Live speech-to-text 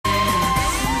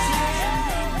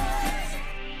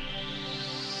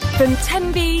From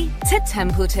Tenby to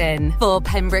Templeton for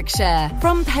Pembrokeshire.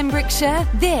 From Pembrokeshire,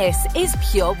 this is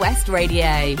Pure West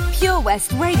Radio. Pure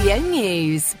West Radio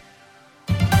News.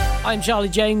 I'm Charlie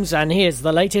James, and here's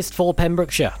the latest for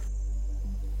Pembrokeshire.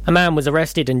 A man was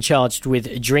arrested and charged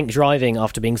with drink driving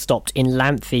after being stopped in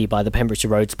Lanthie by the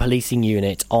Pembrokeshire Roads Policing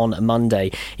Unit on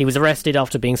Monday. He was arrested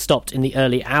after being stopped in the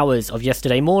early hours of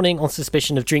yesterday morning on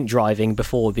suspicion of drink driving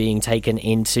before being taken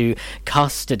into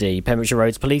custody. Pembrokeshire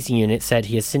Roads Policing Unit said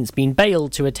he has since been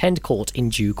bailed to attend court in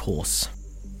due course.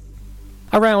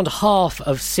 Around half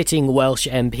of sitting Welsh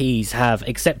MPs have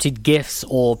accepted gifts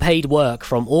or paid work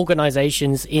from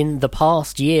organisations in the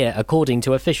past year, according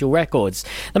to official records.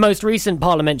 The most recent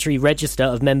parliamentary register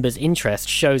of members' interest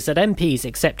shows that MPs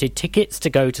accepted tickets to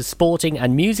go to sporting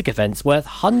and music events worth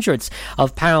hundreds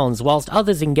of pounds, whilst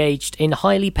others engaged in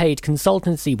highly paid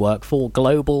consultancy work for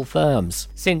global firms.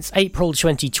 Since April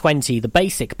 2020, the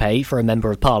basic pay for a Member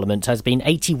of Parliament has been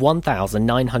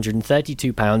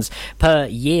 £81,932 per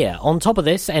year. On top of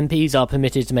this, MPs are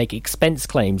permitted to make expense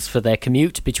claims for their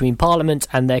commute between Parliament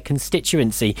and their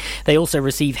constituency. They also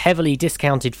receive heavily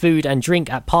discounted food and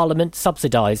drink at Parliament,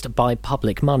 subsidised by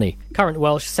public money. Current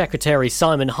Welsh Secretary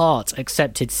Simon Hart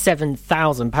accepted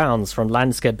 £7,000 from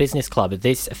Lanska Business Club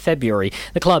this February.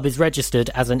 The club is registered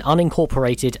as an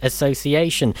unincorporated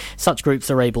association. Such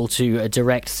groups are able to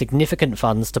direct significant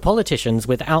funds to politicians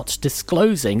without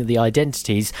disclosing the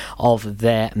identities of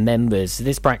their members.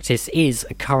 This practice is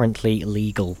currently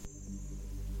legal.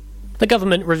 The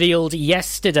government revealed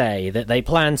yesterday that they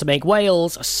plan to make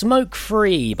Wales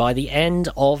smoke-free by the end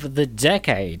of the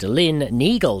decade. Lynn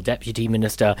Neagle, Deputy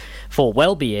Minister for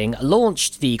Wellbeing,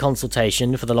 launched the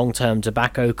consultation for the long-term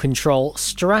tobacco control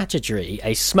strategy,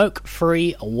 a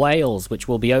smoke-free Wales, which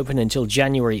will be open until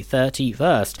January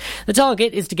 31st. The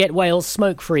target is to get Wales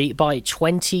smoke-free by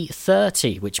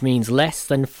 2030, which means less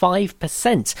than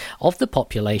 5% of the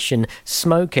population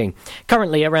smoking.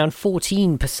 Currently, around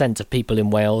 14% of people in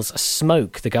Wales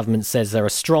smoke. The government says there are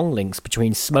strong links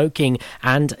between smoking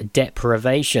and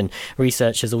deprivation.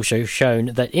 Research has also shown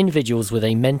that individuals with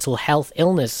a mental health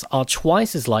illness are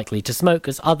twice as likely to smoke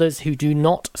as others who do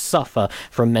not suffer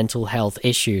from mental health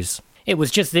issues. It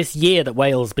was just this year that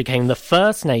Wales became the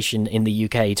first nation in the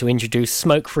UK to introduce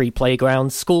smoke-free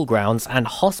playgrounds, school grounds and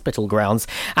hospital grounds.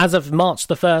 As of March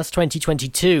the 1st,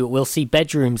 2022, we'll see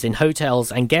bedrooms in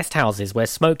hotels and guest houses where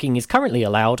smoking is currently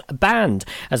allowed banned,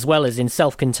 as well as in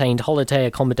self-contained holiday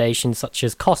accommodation such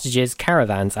as cottages,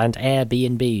 caravans and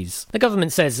Airbnbs. The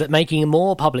government says that making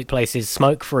more public places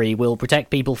smoke-free will protect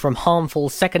people from harmful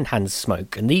second-hand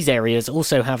smoke, and these areas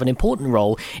also have an important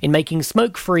role in making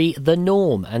smoke-free the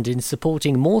norm and in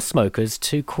supporting more smokers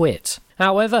to quit.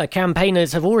 However,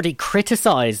 campaigners have already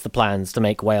criticised the plans to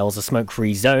make Wales a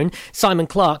smoke-free zone. Simon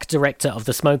Clark, director of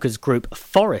the smokers group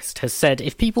Forest, has said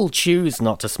if people choose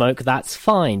not to smoke, that's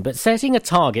fine, but setting a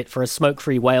target for a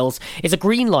smoke-free Wales is a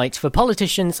green light for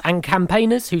politicians and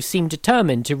campaigners who seem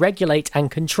determined to regulate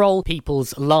and control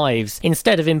people's lives.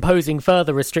 Instead of imposing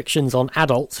further restrictions on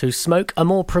adults who smoke, a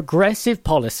more progressive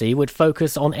policy would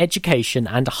focus on education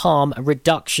and harm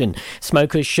reduction.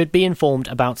 Smokers should be informed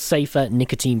about safer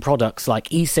nicotine products like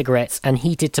e-cigarettes and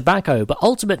heated tobacco, but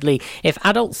ultimately, if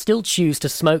adults still choose to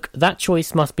smoke, that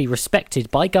choice must be respected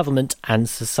by government and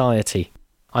society.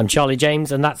 I'm Charlie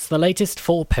James, and that's the latest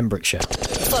for Pembrokeshire.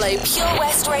 Follow Pure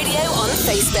West Radio on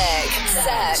Facebook.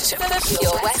 Search for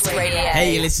Pure West Radio.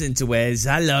 Hey, you listen to Wes.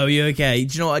 Hello, you okay?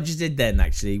 Do you know what I just did then,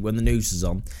 actually, when the news was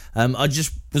on? I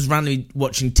just was randomly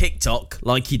watching TikTok,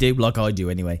 like you do, like I do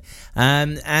anyway.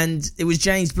 And it was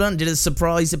James Blunt did a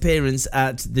surprise appearance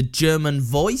at the German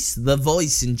Voice, The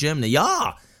Voice in Germany.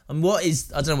 Yeah! And what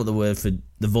is, I don't know what the word for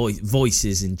the voice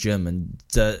is in German.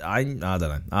 I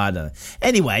don't know.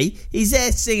 Anyway, he's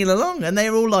there singing along and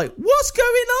they're all like, what's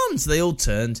going on? So they all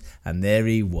turned and there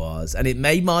he was. And it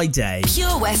made my day.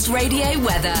 Pure West Radio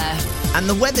weather. And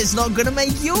the weather's not going to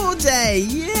make your day.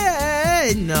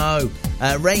 Yeah, no.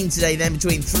 Rain today then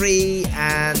between 3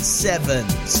 and 7.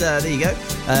 So there you go.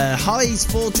 Highs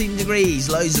 14 degrees,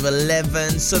 lows of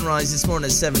 11. Sunrise this morning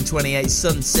at 7:28.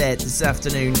 Sunset this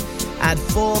afternoon at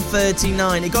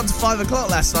 4:39. It got to 5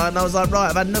 o'clock last night and I was like, right,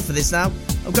 I've had enough of this now.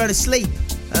 I'm going to sleep.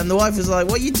 And the wife was like,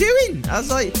 what are you doing? I was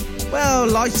like, well,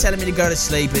 life's telling me to go to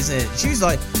sleep, isn't it? She was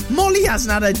like, Molly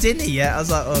hasn't had her dinner yet. I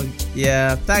was like, oh,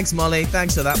 yeah, thanks, Molly.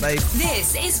 Thanks for that, babe.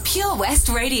 This is Pure West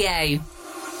Radio.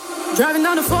 Driving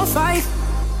down the 4-5,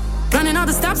 running all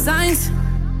the stop signs.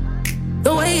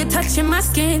 The way you're touching my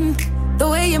skin, the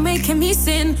way you're making me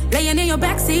sin, laying in your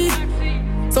backseat.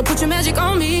 So put your magic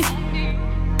on me.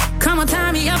 Come on,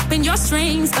 tie me up in your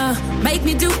strings. Make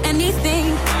me do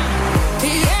anything.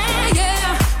 Yeah,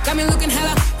 yeah. Got me looking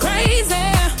hella crazy.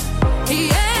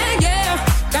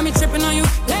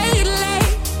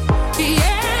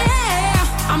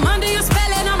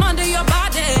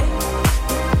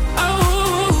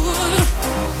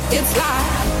 It's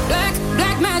like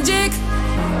black magic.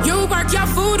 You work your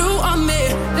voodoo on me.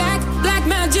 Black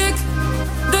magic.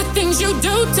 The things you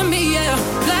do to me, yeah.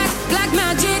 Black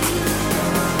magic.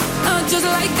 Just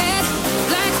like that.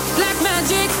 Black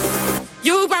magic.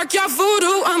 You work your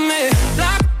voodoo on me.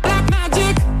 Black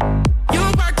magic. You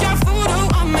work your voodoo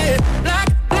on me. Black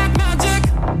magic.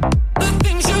 The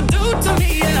things you do to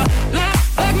me, yeah. Black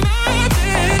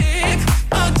magic.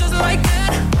 Just like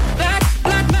that.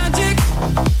 Black magic.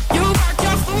 You work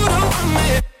your voodoo on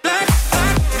me. Black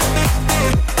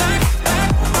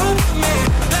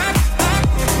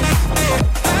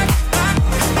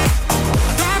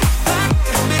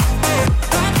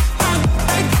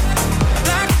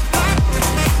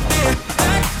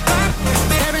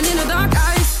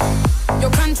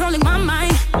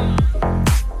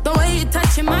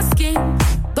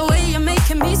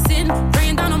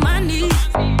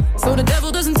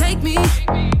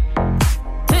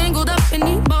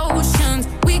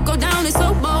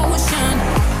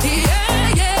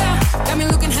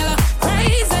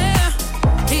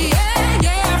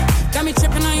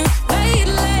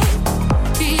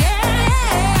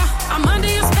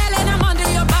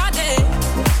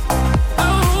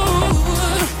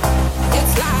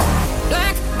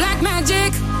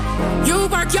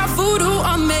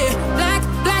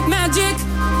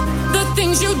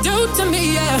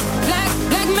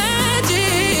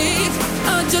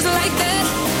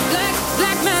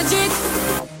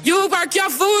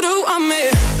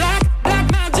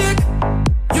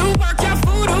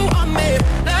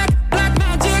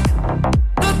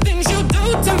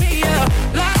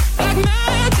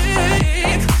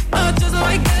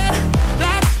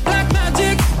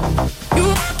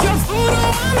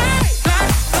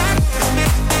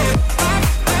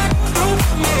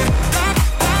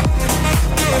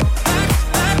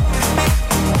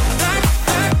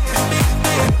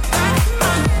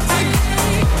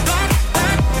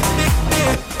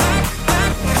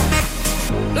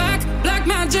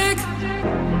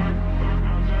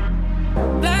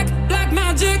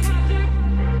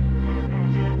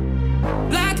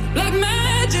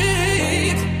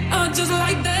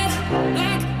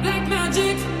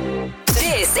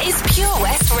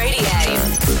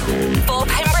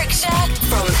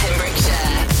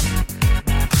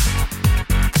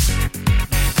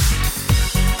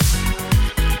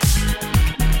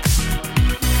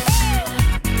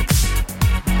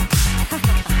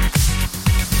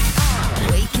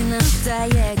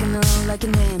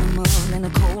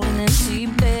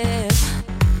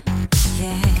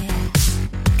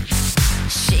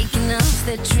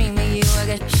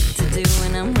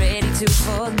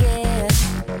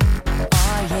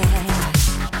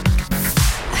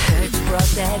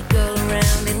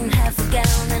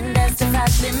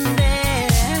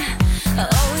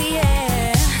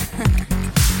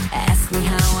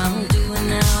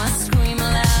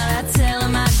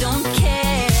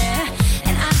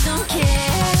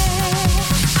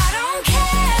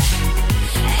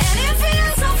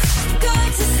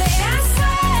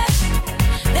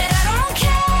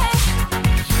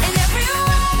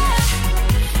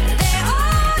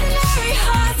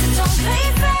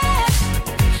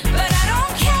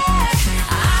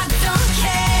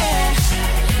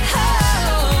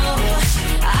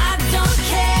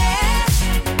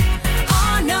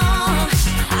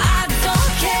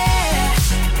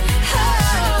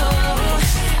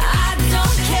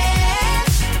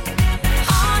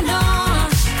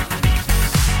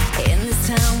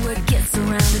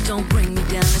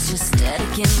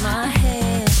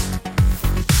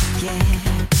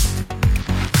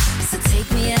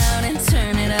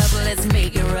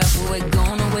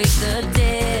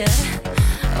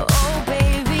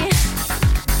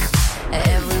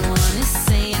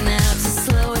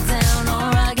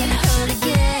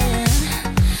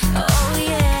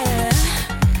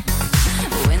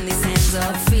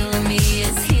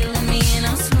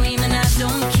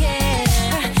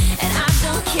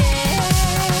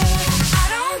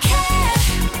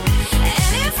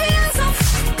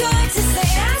to say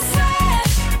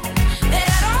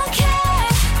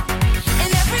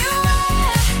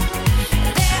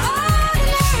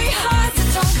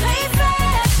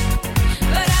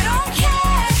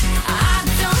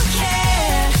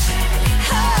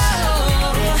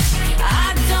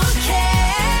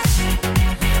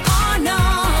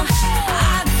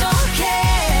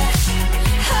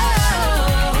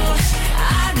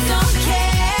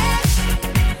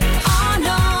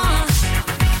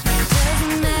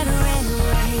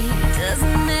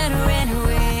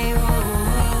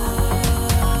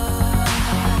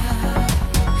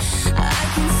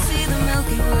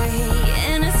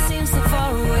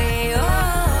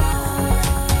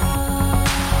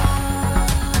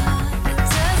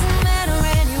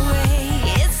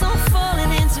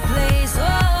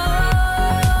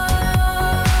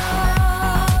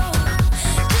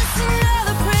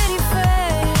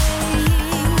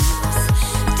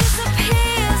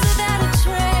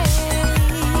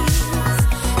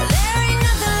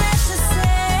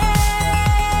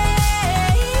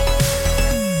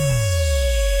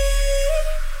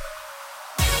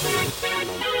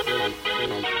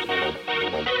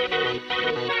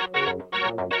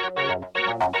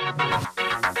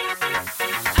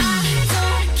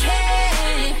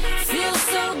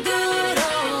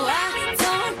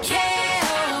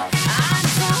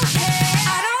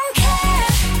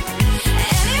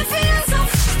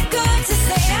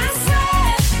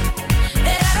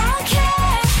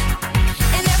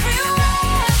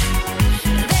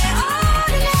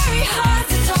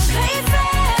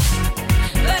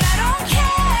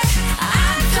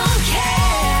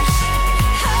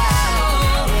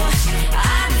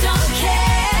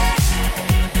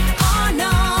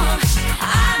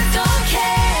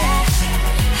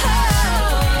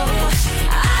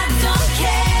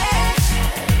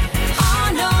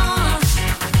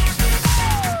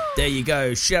There you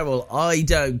go, Cheryl, I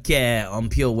Don't Care on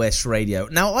Pure West Radio.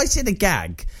 Now, I said a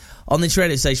gag on this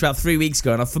radio station about 3 weeks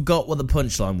ago, and I forgot what the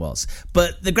punchline was.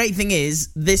 But the great thing is,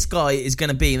 this guy is going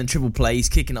to be in the triple play. He's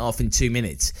kicking it off in 2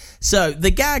 minutes. So,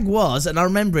 the gag was, and I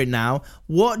remember it now,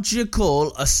 what do you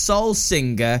call a soul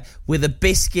singer with a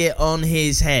biscuit on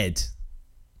his head?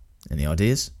 Any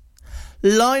ideas?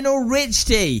 Lionel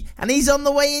Richie, and he's on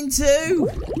the way in too.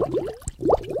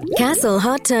 Castle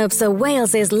Hot Tubs are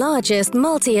Wales's largest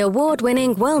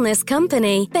multi-award-winning wellness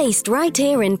company, based right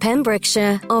here in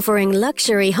Pembrokeshire, offering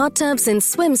luxury hot tubs and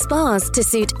swim spas to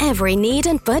suit every need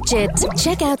and budget.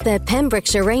 Check out their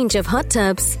Pembrokeshire range of hot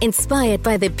tubs, inspired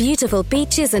by the beautiful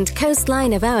beaches and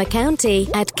coastline of our county,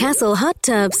 at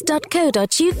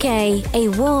castlehottubs.co.uk. A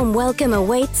warm welcome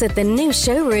awaits at the new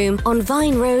showroom on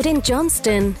Vine Road in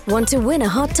Johnston. Want to win a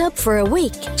hot tub for a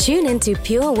week? Tune into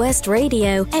Pure West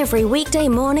Radio every weekday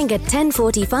morning at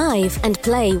 10:45 and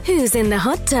play Who's in the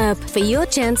Hot Tub for your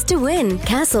chance to win.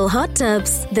 Castle Hot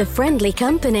Tubs, the friendly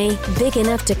company, big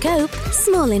enough to cope,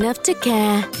 small enough to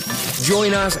care.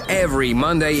 Join us every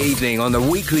Monday evening on the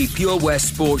weekly Pure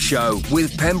West Sports Show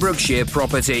with Pembrokeshire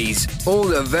Properties. All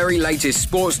the very latest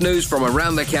sports news from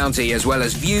around the county, as well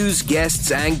as views,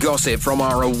 guests and gossip from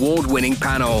our award-winning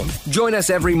panel. Join us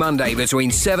every Monday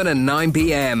between 7 and 9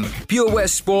 p.m. Pure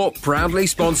West Sport, proudly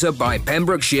sponsored by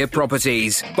Pembrokeshire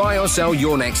Properties. Buy or sell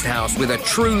your next house with a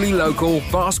truly local,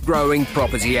 fast-growing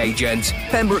property agent.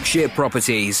 Pembrokeshire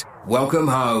Properties. Welcome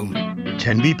home.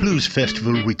 Tenby Blues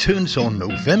Festival returns on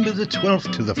November the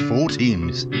 12th to the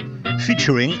 14th,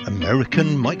 featuring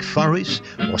American Mike Farris,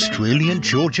 Australian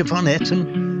Georgia Van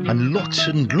Etten, and lots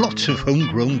of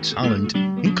homegrown talent,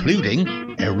 including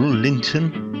Errol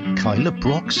Linton, Kyla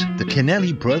Brox, the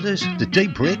Kennelly Brothers, the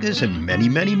Daybreakers, and many,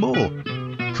 many more.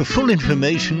 For full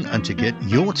information and to get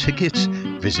your tickets,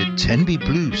 visit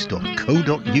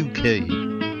tenbyblues.co.uk.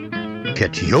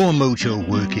 Get your mojo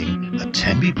working at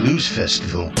Tenby Blues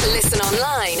Festival. Listen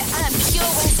online at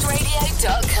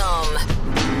purewestradio.com.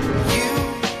 You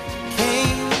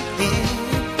came in.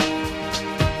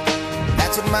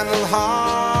 That's what my little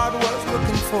heart was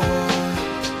looking for.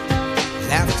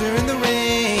 Laughter in the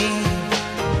rain.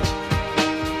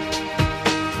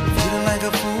 Feeling like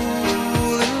a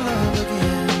fool in love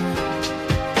again.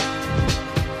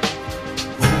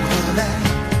 Oh, that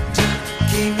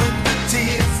came when the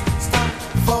tears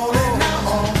falling now.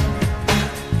 All I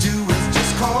do is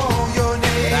just call your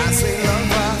name. I say, you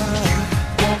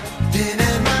walked in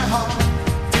my heart,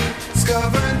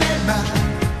 discovered that my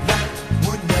life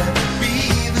would never be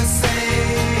the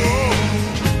same.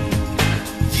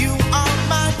 You are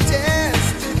my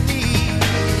destiny.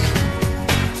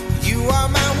 You are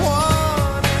my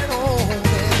one and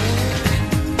only.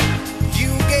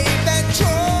 You gave that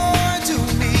joy to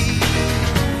me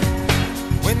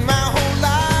when my whole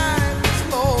life was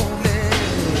lonely.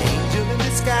 Angel in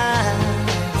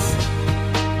disguise,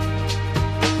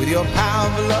 with your power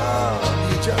of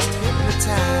love, you just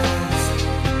hypnotize.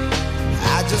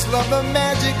 I just love the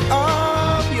magic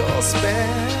of your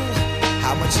spell.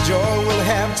 How much joy we'll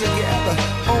have together,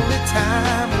 only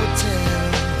time will tell.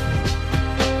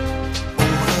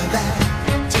 Over that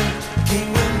king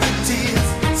when the tears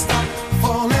stop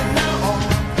falling now. All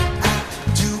I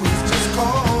do is just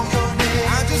call your name. I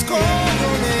just call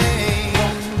your name.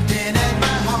 Walked in at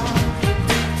my heart,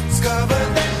 discovered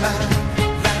that my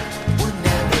life would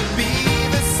never be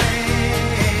the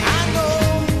same. I know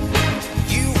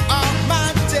you are my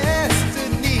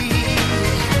destiny.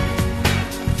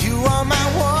 You are my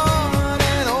one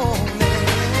and only.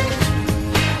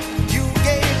 You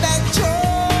gave that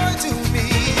joy to me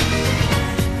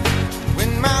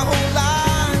when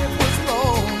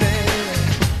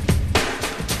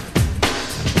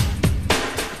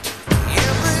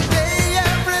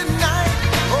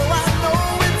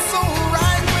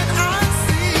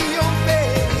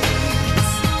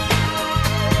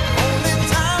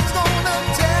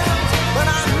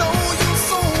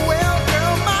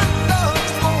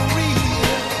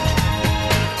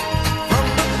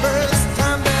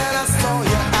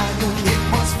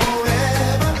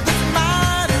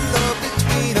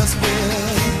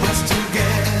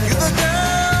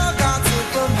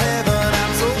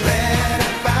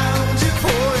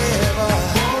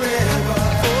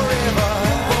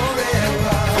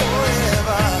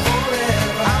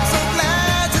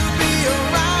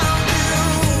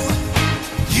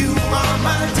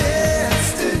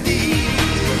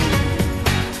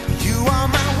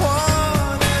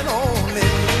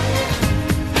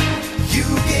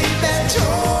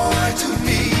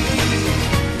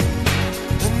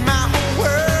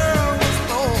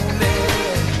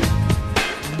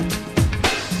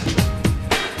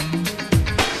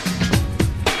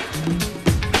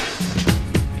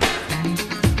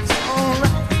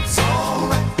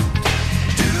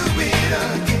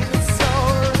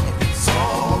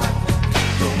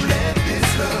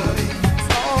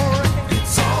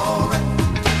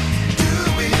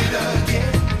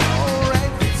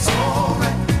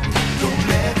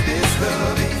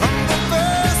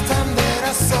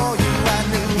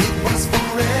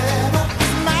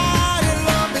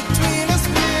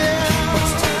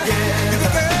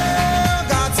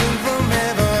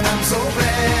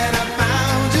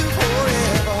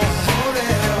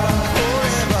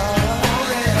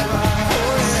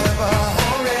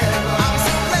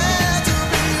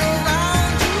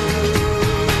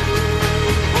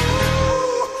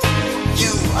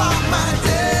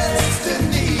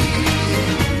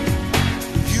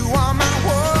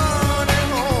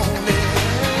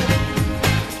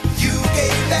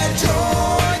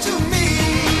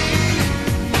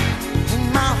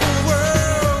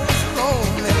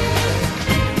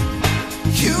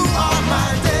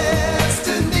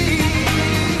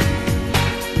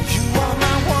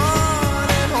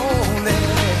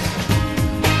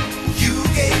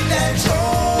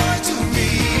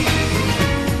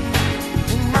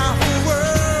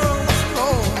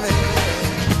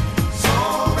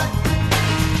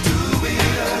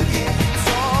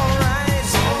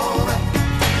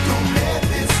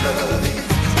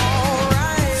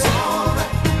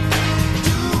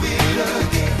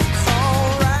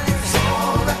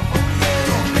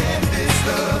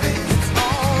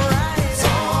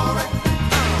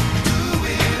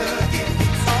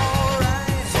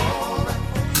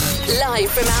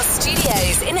Live from our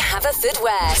studios in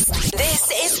Haverfordwest, this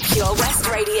is Pure West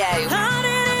Radio. I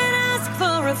didn't ask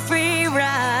for a free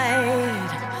ride.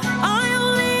 I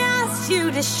only asked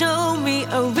you to show me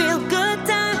a real good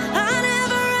time. I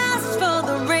never asked for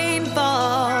the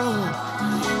rainfall.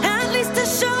 At least I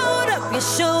showed up, you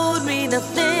showed me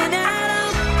nothing at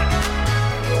all.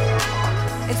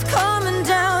 It's coming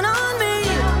down on me.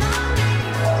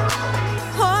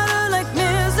 Water like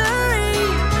misery.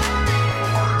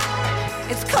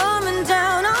 It's coming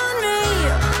down on me.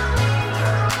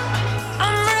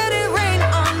 I'm ready, rain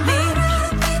on me.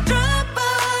 Drop,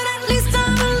 but at least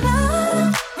I'm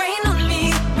alive. Rain on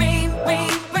me, rain,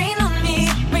 rain, rain on me,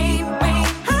 rain, rain.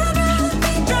 I'd rather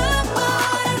be drop,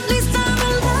 but at least I'm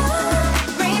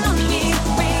alive. Rain on me,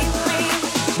 rain,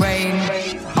 rain.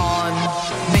 Rain on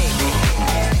me.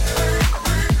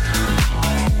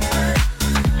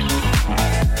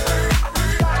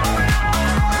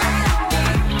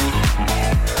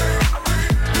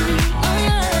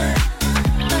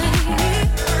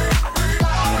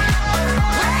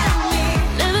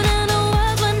 Living in a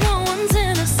world where no one's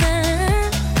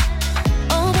innocent.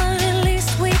 Oh, but at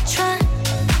least we try.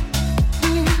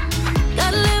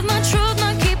 Gotta live my truth,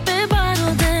 not keep it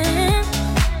bottled in.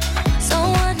 So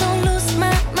I don't lose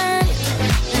my mind.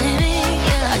 Baby,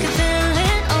 yeah, I can feel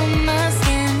it on my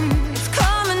skin. It's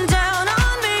coming down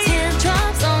on me.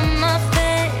 Teardrops on my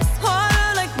face. Water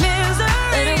like misery.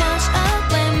 Let it wash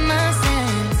away my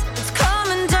sins. It's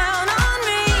coming down on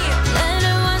me. Let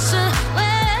it wash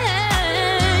away.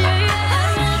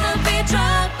 I'd rather be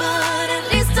dry, but at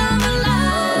least I'm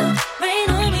alive. Rain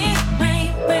on me, rain,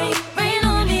 rain, rain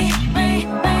on me, rain,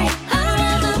 rain. I'd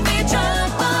rather be dry,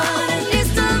 but at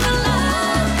least I'm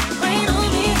alive. Rain on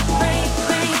me, rain,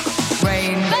 rain.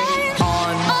 Rain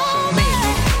on me.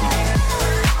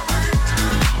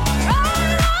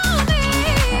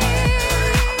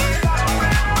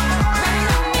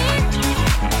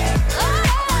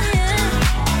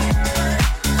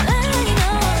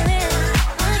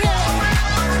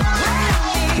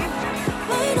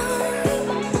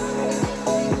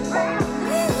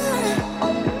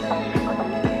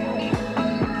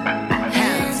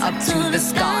 Hands up to the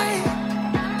sky.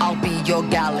 I'll be your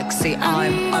galaxy.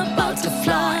 I'm about to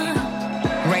fly.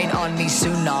 Rain on me,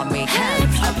 tsunami.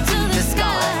 Hands up to the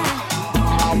sky.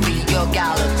 I'll be your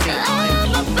galaxy.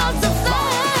 I'm about to fly.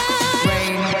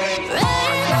 Rain on me.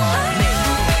 Rain on me.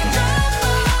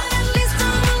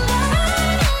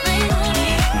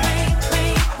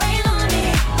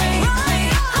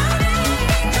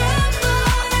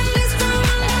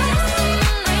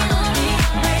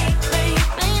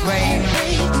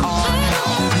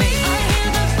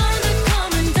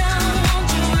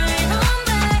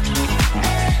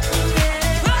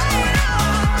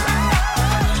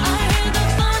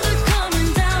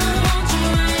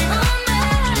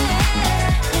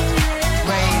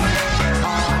 Rain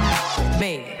on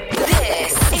me.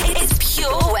 This is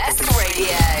Pure West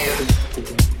Radio.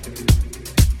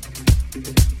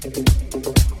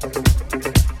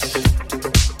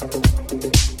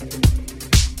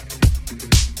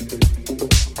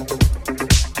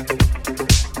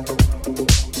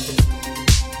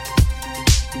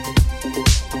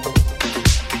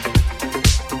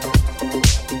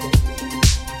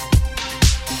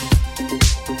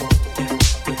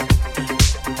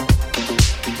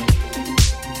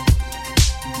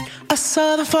 I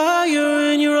saw the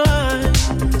fire in your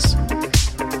eyes.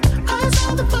 I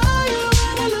saw the fire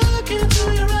when I look into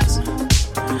your eyes.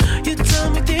 You tell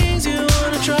me things you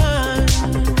wanna try.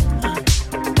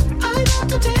 I know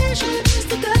temptation is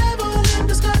the devil in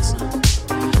disguise.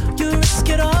 You risk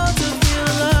it all to feel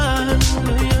alive.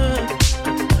 Yeah.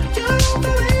 You're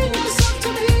offering yourself to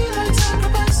me like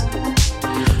sacrifice.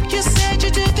 You said you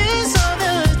do this all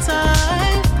the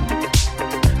time.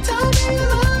 Tell me you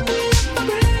love me if I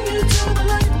bring you to the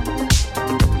light.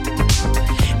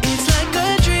 It's like a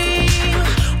dream,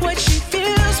 what she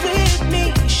feels with me.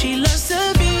 She loves to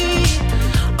be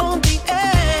on the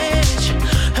edge.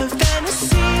 Her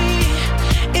fantasy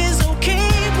is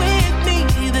okay with me.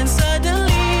 Then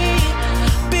suddenly,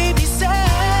 baby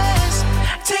says,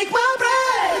 take my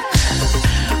breath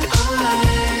away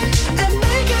and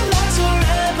make it last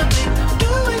forever, babe.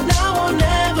 Do it now or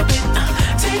never, babe.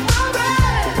 Take my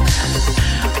breath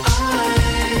away.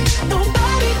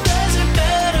 Nobody does it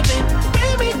better, babe.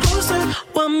 Bring me closer.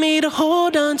 Want me to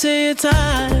hold on to you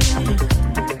tight.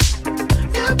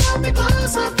 You brought me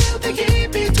closer, feel the heat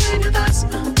between your thighs.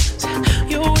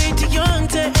 You're way too young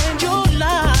to end your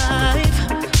life.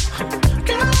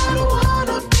 Girl, I don't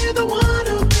wanna be the one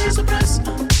who pays the price.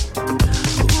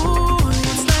 Ooh,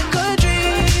 it's like a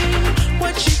dream,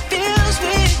 what she feels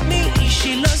with me.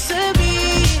 She loves it.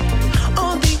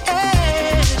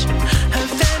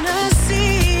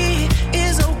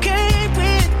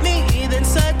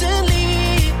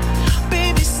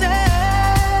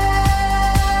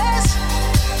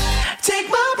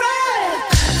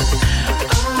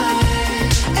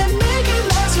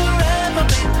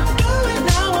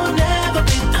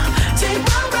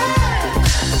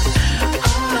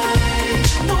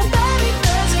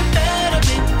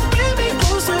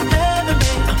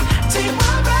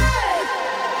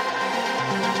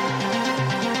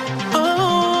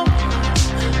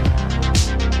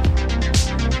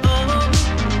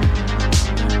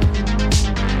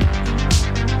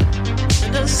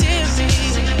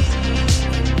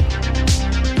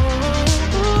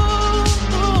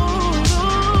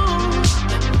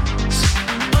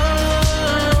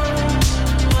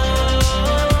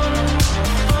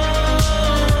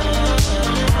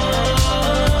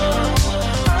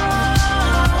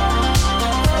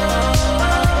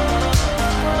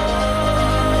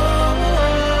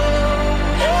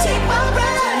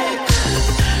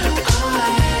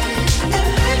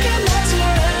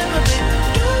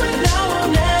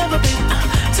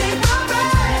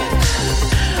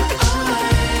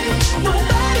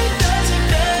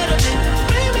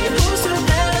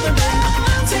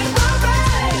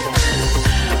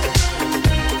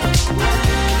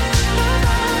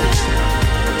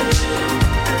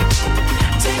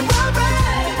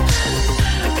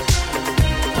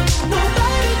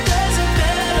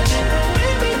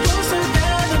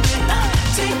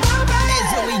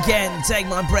 Take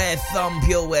My Breath on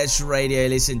Pure West Radio.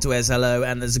 Listen to us, hello.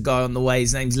 And there's a guy on the way.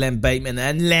 His name's Len Bateman.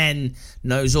 And Len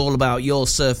knows all about your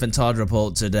surf and tide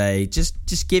report today.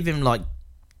 Just give him like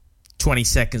 20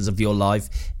 seconds of your life.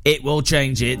 It will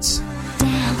change it.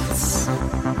 Dance.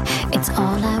 It's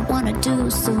all I wanna do,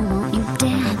 so won't you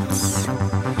dance?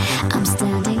 I'm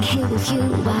standing here with you,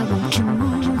 why won't you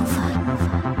move?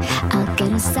 I'll get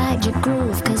inside your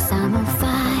groove, 'cause I'm on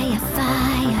fire,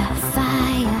 fire,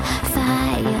 fire, fire.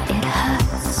 It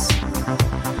hurts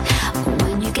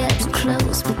when you get too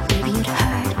close, but baby it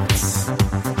hurts.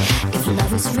 If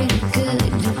love is really good,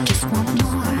 you just want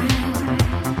more.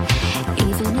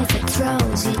 Even if it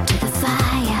throws you to the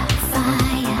fire,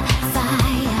 fire,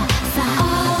 fire, fire.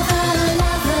 All the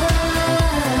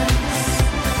lovers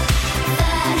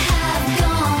that have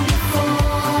gone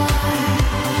before,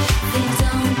 they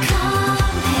don't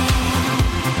compare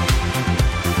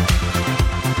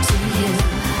to you.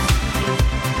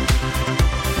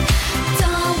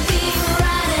 Don't be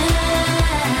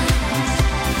frightened,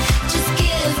 just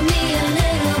give me a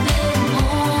little bit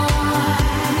more.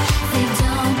 They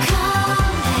don't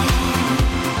compare.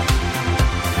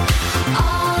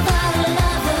 All the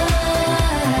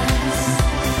lovers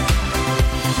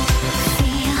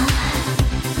feel.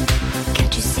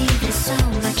 Can't you see there's so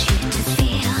much here to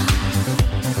feel?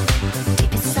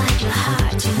 Deep inside your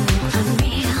heart, you know I'm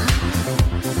real.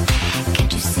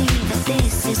 Can't you see that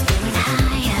this is going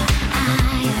higher,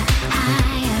 higher,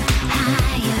 higher,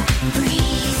 higher?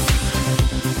 Breathe.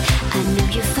 I know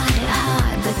you find it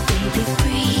hard, but baby,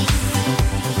 breathe.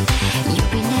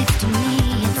 You'll be next to me,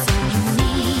 it's all you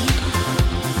need.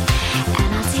 And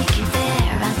I'll take you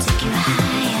there, I'll take you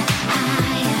higher,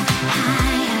 higher,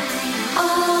 higher.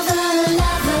 All the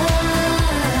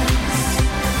lovers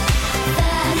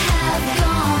that have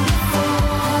gone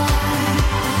before,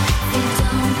 they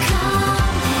don't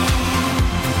compare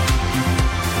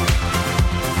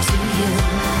to you.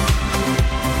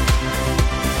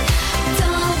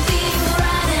 Don't be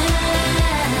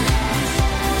frightened,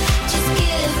 just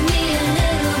give me a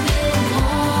little bit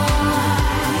more.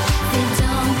 They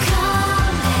don't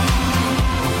compare.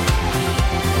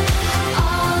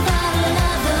 All the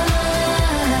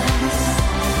lovers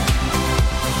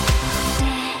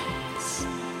dance.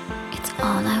 It's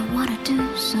all I wanna do,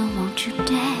 so won't you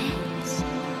dance?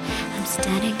 I'm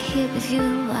standing here with you,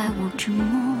 why won't you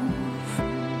move?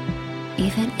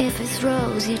 Even if it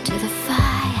throws you to the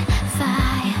fire,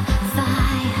 fire,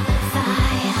 fire, fire,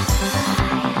 fire.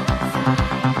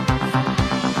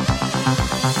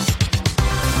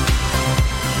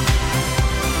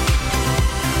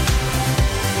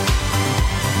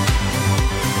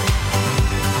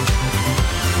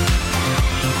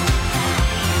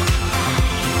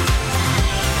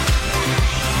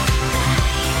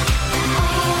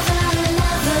 All the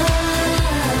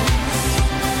lovers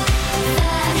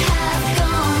that have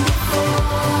gone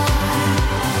before,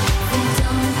 they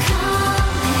don't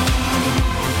compare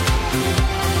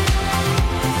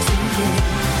to you.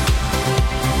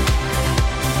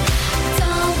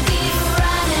 Don't be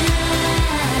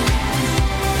frightened,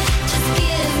 just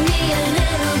give me a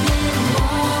little bit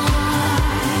more.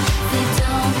 They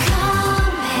don't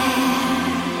compare.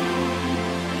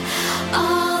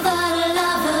 All the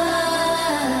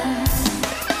lovers.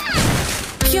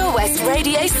 Pure West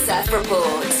Radio Surf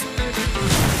Report.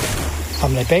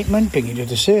 I'm Len Bateman, bringing you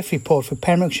the surf report for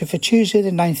Pembrokeshire for Tuesday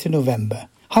the 9th of November.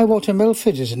 High water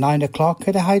Milford is at 9 o'clock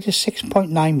at a height of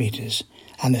 6.9 metres,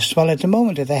 and the swell at the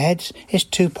moment at the heads is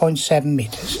 2.7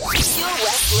 metres.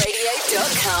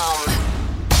 PureWestRadio.com.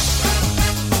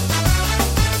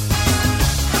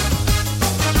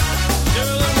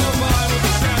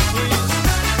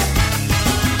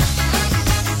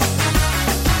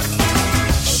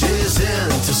 She's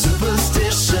into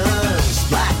superstitions,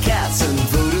 black cats and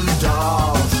voodoo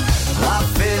dolls. I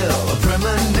feel a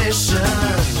premonition,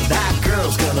 that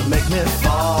girl's gonna make me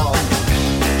fall.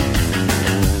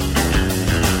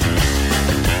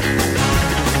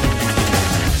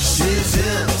 She's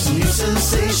into new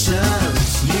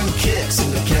sensations, new kicks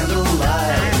in the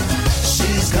candlelight.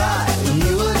 She's got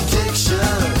new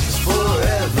addictions for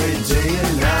every day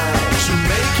and night. She'll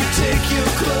make you take your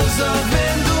clothes off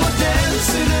and go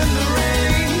dancing in the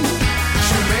rain.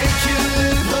 She'll make you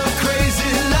live her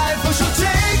crazy life, or she'll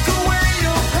take away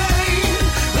your pain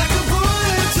like a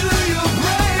bullet to your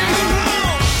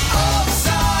brain.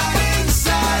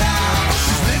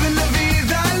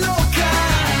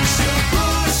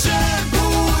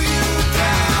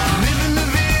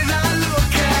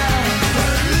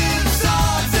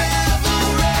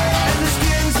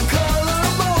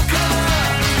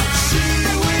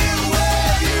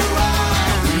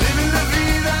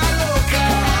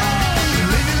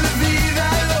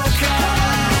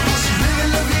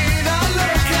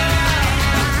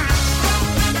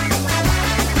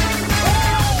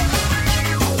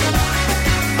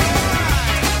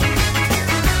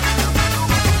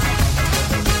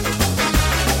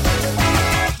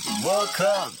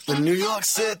 New York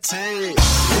City, in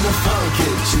a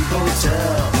funky cheap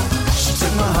hotel. She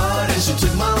took my heart and she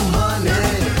took my money.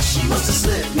 She wants to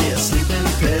slip me a sleeping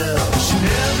pill. She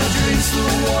never drinks the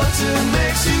water,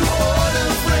 makes you order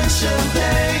French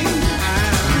champagne.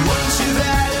 Once you've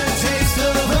had a taste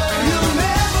of her, you'll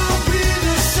never be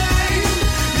the same.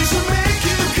 You should make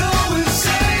you go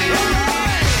insane.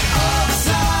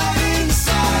 Upside,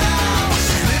 inside out,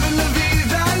 living la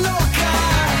vida loca.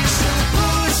 She'll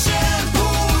push and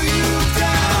pull you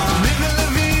down, living la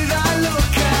vida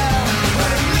loca.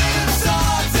 Her lips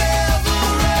are devil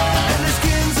red and her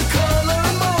skin's the color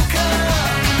mocha.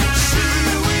 She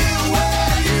will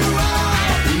wear you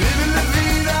out, living la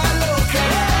vida loca.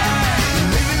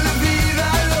 Living la vida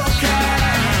loca.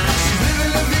 She's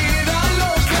living la vida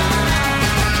loca.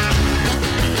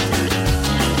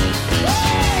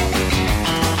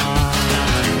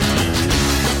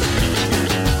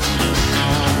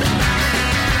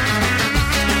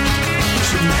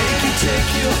 She'll make you take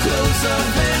your clothes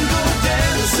off and go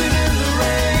dancing in the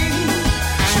rain.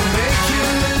 She'll make you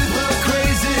live a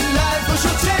crazy life, or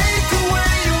she'll take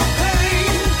away your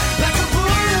pain like a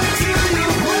bullet to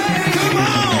your brain. Come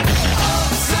on!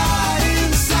 Upside,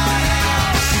 inside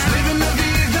out, she's living la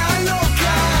vida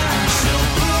loca. She'll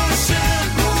push and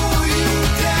pull you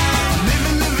down,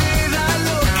 living la vida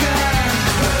loca.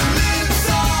 Her lips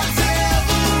are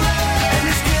devil red and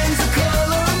her skin's the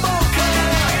color mocha.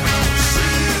 She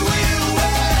will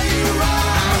wear you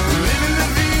out, living la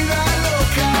vida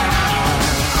loca.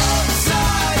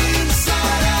 Upside,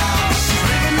 inside out, she's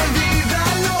living la vida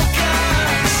loca.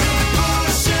 She'll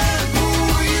push and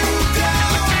pull you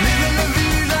down, living la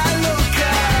vida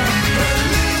loca. Her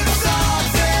lips are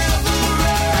devil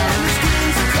red and her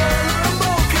skin's the color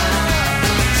mocha.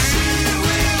 She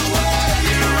will wear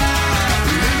you out,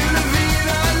 living la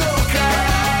vida loca.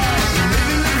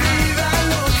 Living la vida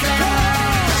loca.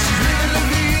 She's living la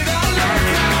vida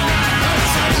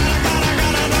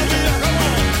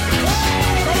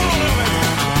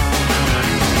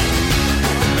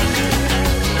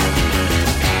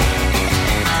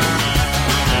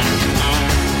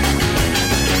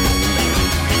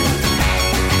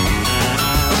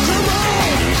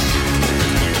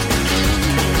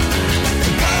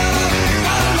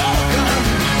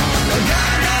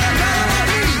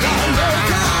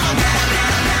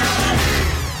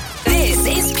This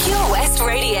is Pure West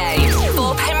Radio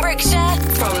for Pembrokeshire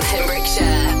from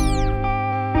Pembrokeshire.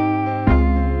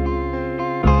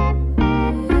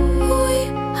 We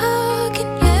hug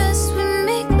and yes, we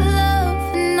make love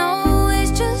and always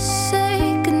just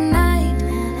say goodnight.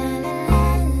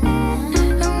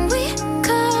 And we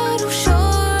cuddle, sure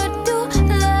I do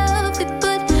love it,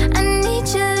 but I need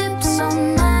your lips all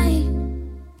night.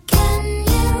 Can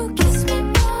you kiss me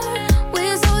more?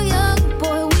 We're so young,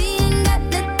 boy, we ain't got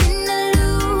nothing to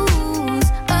lose.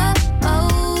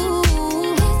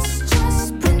 It's just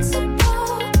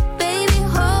principle. Baby,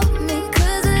 hold me,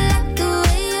 'cause I like the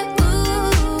way you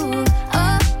move.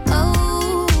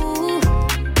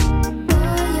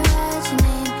 Boy, you write your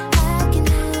name, I can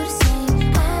do the same.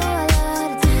 Oh, I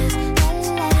love to dance,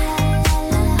 la la la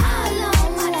la la. All on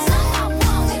my tongue, I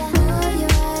want it. Boy, you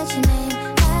write your name,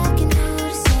 I can do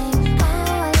the same. Oh,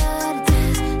 I love to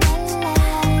dance, la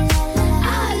la la la la.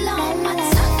 All on my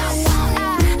tongue, I want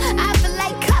it. I feel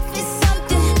like coffee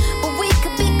something, but we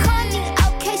could be corny.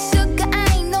 Okay, sugar, I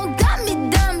ain't no dummy.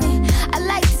 I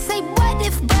like to say what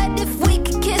if, but if we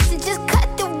could kiss and just cut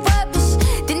the rubbish,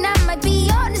 then I might be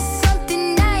on to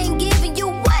something. I ain't giving you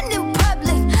one in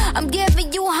public, I'm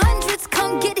giving you hundreds.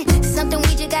 Come get it, something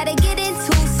we just gotta get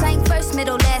into. Sang first,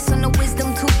 middle, last on the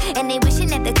wisdom tooth. And they wishing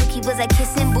that the cookie was a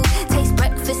kissing booth. Taste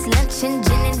breakfast, lunch, and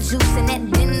gin and juice, and at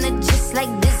dinner just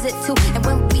like dessert too. And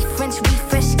when we French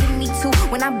refresh, give me two.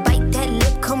 When I bite that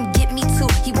lip, come get me two.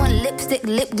 He want lipstick,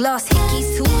 lip gloss, hickeys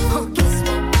too. Kiss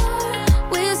me more.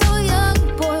 We're so young,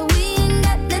 boy, we ain't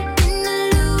got nothing to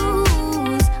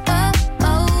lose.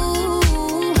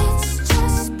 It's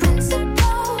just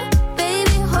principle.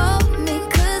 Baby, hold me,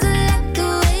 'cause I like the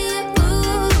way you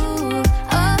move.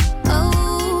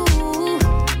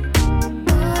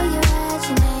 Boy, you write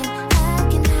your name, I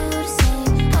can do the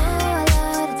same. Oh, I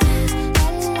love to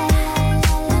dance, la la la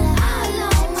la la. All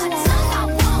on my tongue, I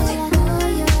want it. Boy,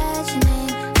 you write your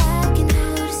name, I can do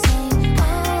the same.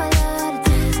 Oh, I love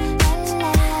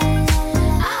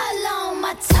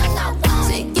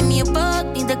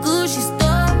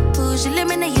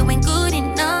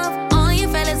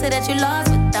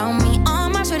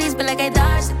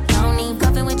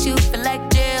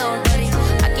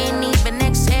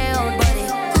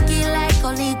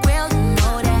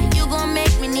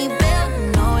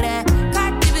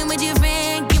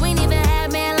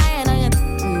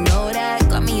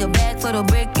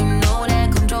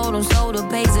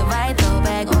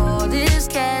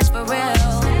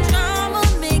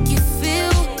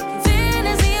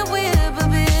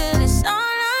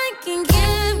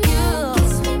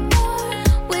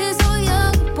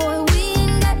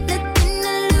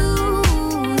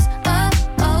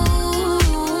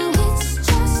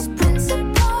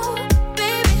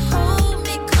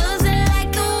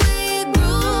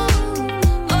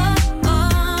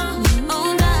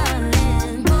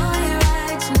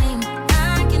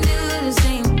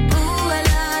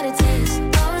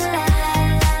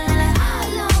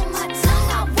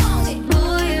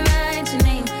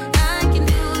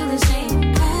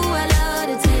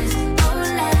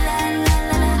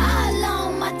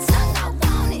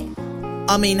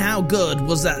I mean, how good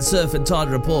was that Surf and Tide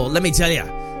report? Let me tell you,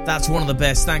 that's one of the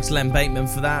best. Thanks, Len Bateman,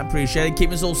 for that. Appreciate it.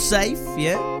 Keeping us all safe,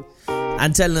 yeah?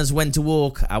 And telling us when to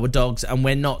walk our dogs and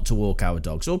when not to walk our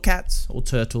dogs, or cats, or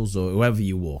turtles, or whoever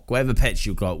you walk, whatever pets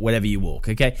you've got, whatever you walk,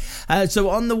 okay? So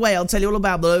on the way, I'll tell you all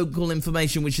about the local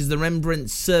information, which is the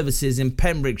Rembrandts services in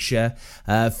Pembrokeshire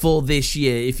for this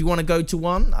year. If you want to go to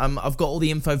one, I've got all the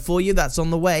info for you. That's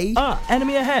on the way.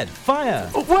 Enemy ahead. Fire.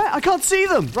 Oh, where? I can't see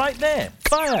them. Right there.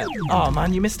 Fire. Oh,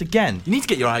 man, you missed again. You need to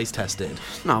get your eyes tested.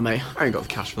 Nah, mate, I ain't got the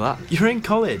cash for that. You're in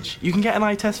college. You can get an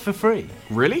eye test for free.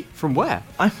 Really? From where?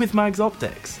 I'm with Mags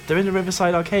Optics. They're in the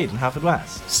Riverside Arcade in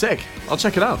Haverfordwest. Sick. I'll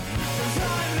check it out.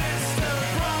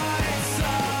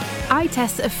 Eye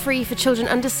tests are free for children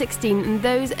under 16 and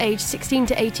those aged 16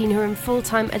 to 18 who are in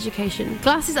full-time education.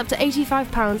 Glasses up to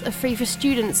 £85 are free for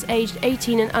students aged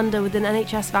 18 and under with an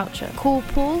NHS voucher. Call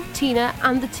Paul, Tina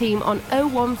and the team on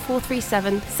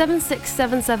 01437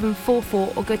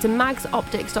 767744 or go to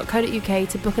magsoptics.co.uk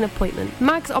to book an appointment.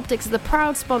 Mags Optics are the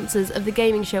proud sponsors of the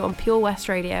gaming show on Pure West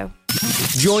Radio.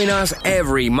 Join us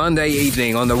every Monday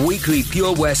evening on the weekly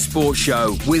Pure West Sports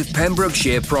Show with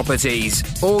Pembrokeshire Properties.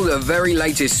 All the very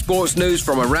latest sports news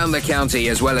from around the county,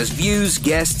 as well as views,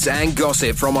 guests and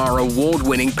gossip from our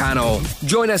award-winning panel.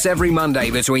 Join us every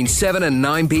Monday between 7 and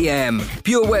 9 p.m.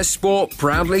 Pure West Sport,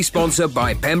 proudly sponsored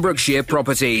by Pembrokeshire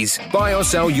Properties. Buy or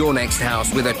sell your next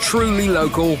house with a truly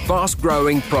local,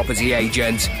 fast-growing property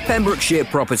agent. Pembrokeshire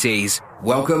Properties.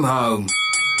 Welcome home.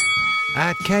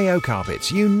 At KO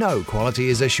Carpets, you know quality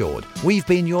is assured. We've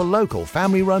been your local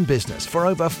family-run business for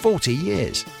over 40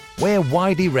 years. We're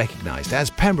widely recognised as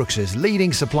Pembrokeshire's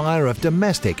leading supplier of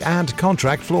domestic and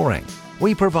contract flooring.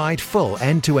 We provide full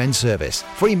end-to-end service,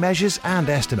 free measures and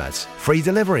estimates, free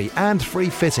delivery and free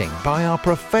fitting by our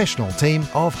professional team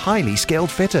of highly skilled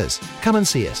fitters. Come and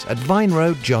see us at Vine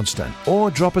Road, Johnston,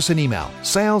 or drop us an email,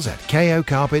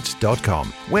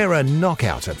 sales@kocarpets.com. We're a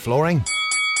knockout at flooring.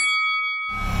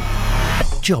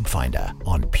 Job Finder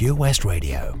on Pure West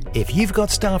Radio. If you've got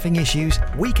staffing issues,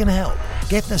 we can help.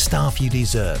 Get the staff you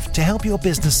deserve to help your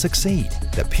business succeed.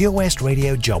 The Pure West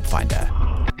Radio Job Finder.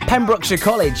 Pembrokeshire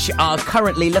College are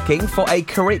currently looking for a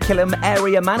curriculum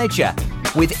area manager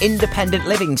with independent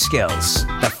living skills.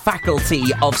 The Faculty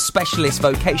of Specialist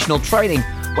Vocational Training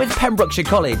with Pembrokeshire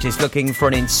College is looking for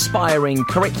an inspiring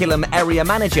curriculum area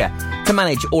manager to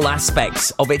manage all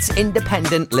aspects of its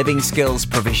independent living skills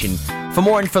provision. For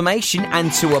more information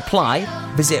and to apply,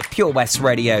 visit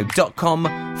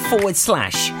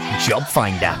purewestradio.com/job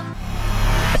finder.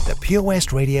 The Pure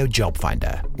West Radio Job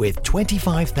Finder, with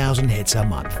 25,000 hits a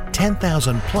month,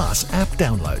 10,000 plus app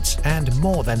downloads, and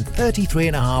more than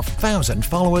 33,500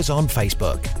 followers on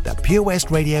Facebook. The Pure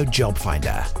West Radio Job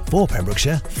Finder, for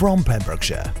Pembrokeshire, from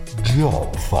Pembrokeshire.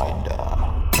 Job Finder.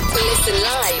 Listen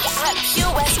live at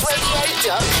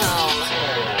purewestradio.com.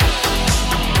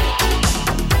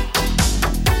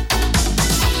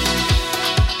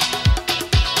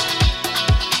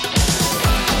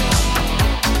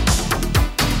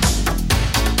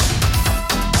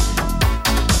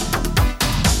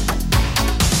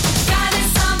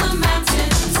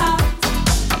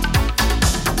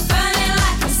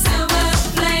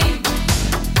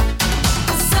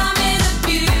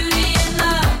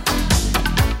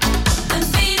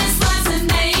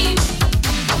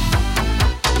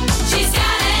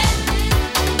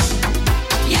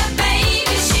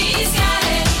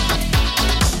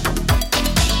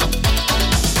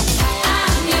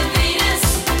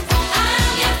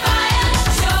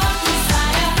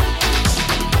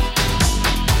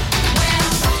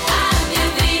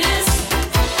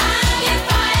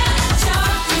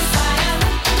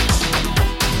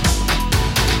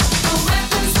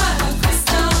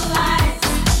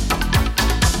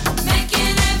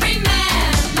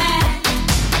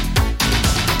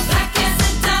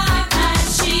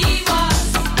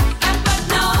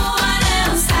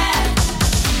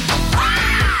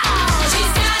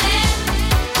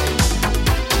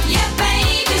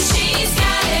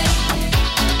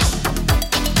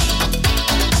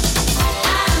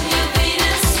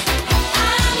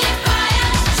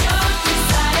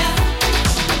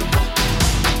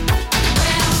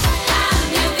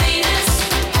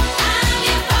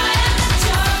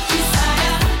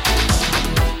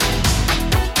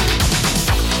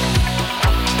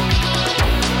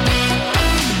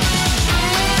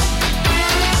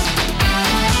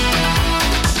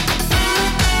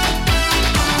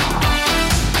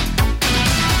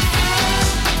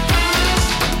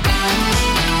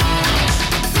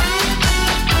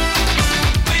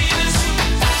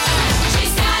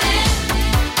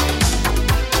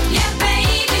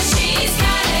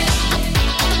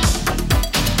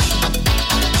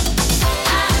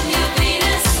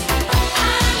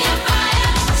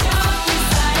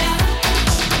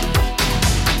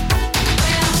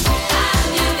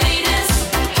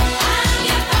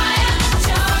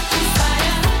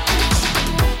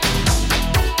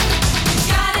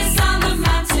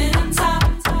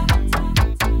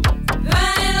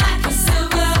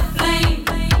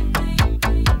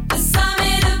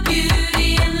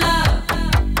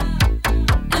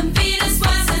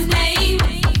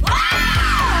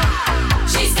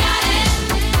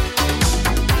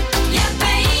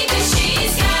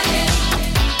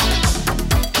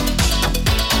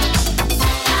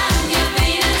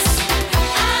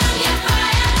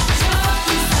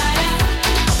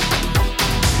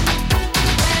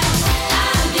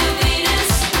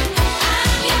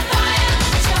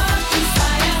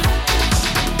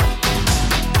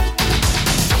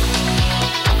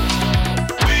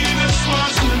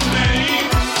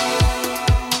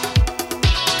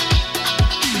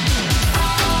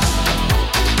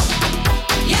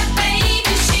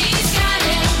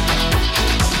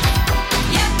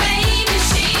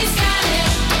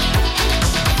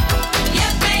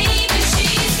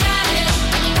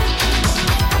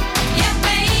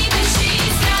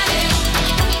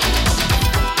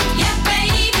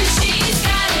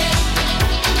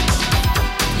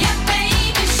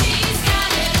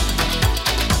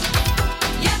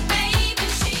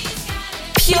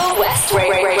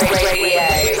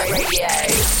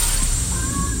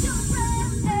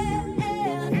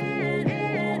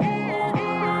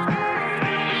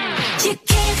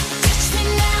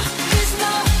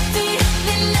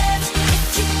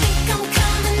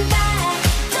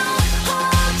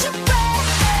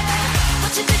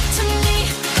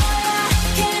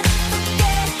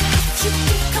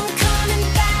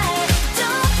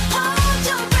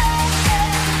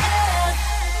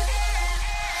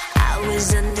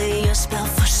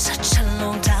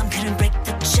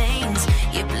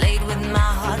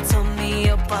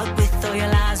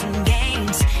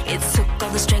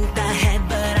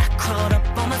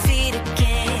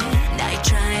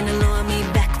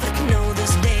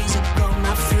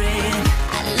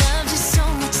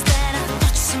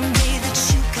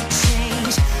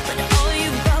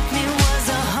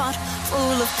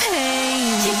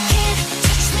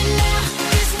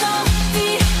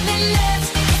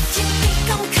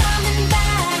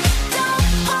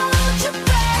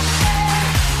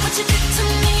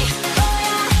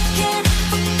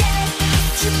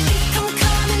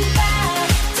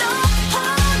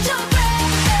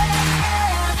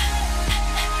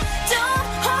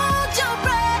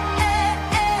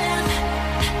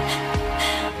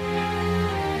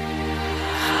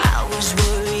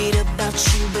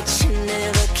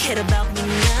 cared about me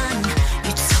none.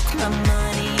 You took my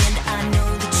money and I know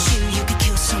that you could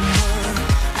kill someone.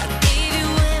 I gave you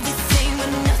everything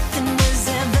but nothing was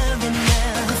ever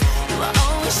enough. You were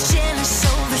always jealous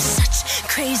over such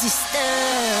crazy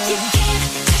stuff. You can't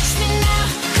touch me now,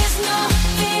 there's no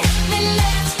feeling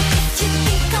left. If you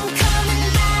think I'm coming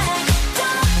back,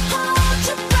 don't hold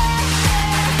your breath.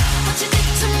 What you did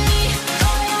to me,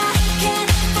 boy, I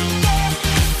can't forget.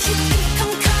 If you think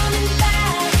I'm coming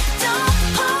back, don't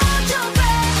hold your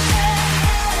breath.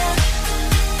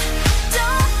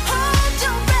 Don't hold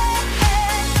your breath.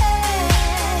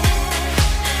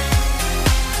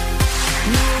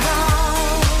 Move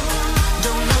on,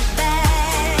 don't look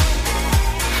back.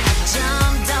 I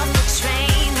jumped off the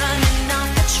train, running off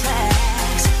the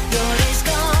tracks. Your day's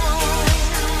gone,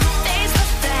 face the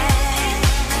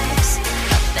facts.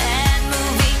 A bad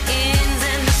movie ends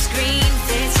and the screen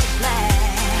fades to black.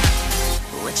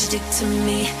 What you did to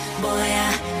me, boy,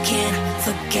 I can't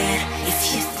forget. If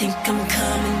you think I'm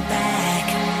coming back,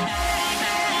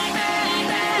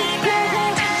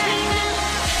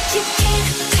 you can't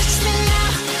touch me now,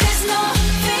 there's no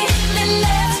feeling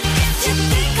left. If you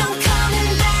think I'm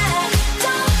coming back,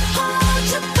 don't hold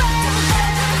your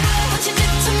breath. What you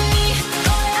did to me,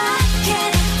 boy, I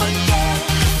can't forget.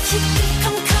 If you think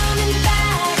I'm coming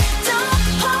back, don't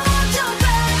hold your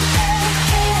breath.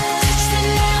 Touch me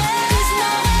now, there's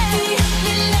no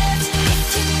feeling left. If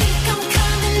you think I'm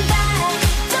coming back,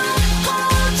 don't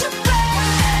hold your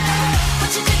breath.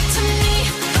 What you did to me,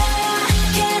 boy, I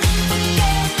can't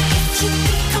forget. If you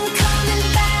think I'm coming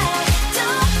back,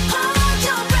 don't hold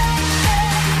your breath.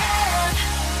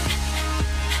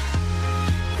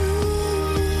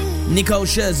 Nicole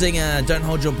Scherzinger, Don't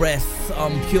Hold Your Breath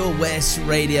on Pure West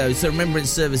Radio. So Remembrance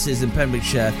Services in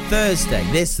Pembrokeshire,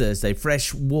 this Thursday,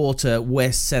 Freshwater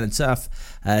West Cenotaph,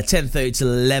 10:30 to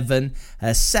 11.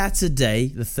 Saturday,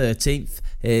 the 13th,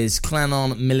 is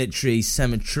Clannon Military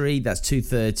Cemetery, that's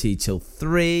 2:30 till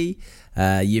 3.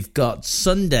 You've got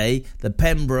Sunday, the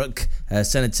Pembroke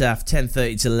Cenotaph,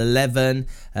 10:30 till 11.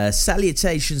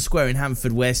 Salutation Square in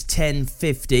Haverfordwest,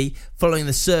 10:50. Following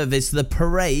the service, the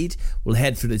parade will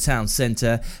head through the town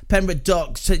centre. Pembroke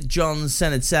Dock, St John's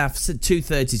Cenotaph,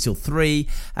 2:30 till 3.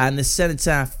 And the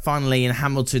Cenotaph finally in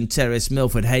Hamilton Terrace,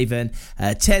 Milford Haven,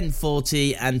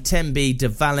 10:40. And 10B de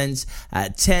Valence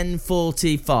at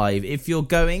 10:45. If you're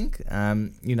going,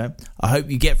 I hope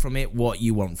you get from it what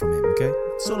you want from it, okay?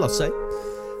 That's all I'll say.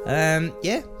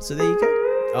 So there you go.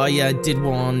 I did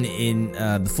one in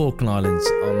the Falkland Islands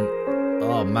on...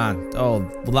 Oh, man. Oh,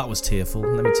 well, that was tearful,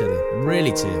 let me tell you.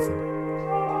 Really tearful.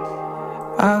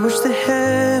 I wish that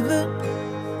heaven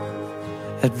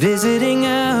had visiting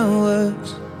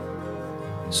hours,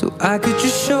 so I could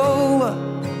just show up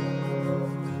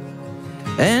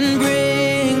and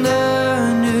bring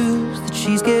the news that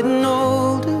she's getting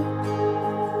older.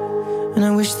 And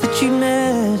I wish that you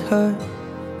met her.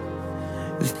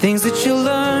 The things that you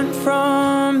learned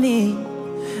from me,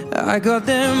 I got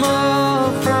them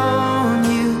all from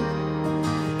you.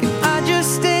 Can I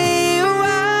just stay a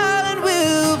while and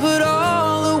we'll put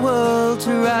all the world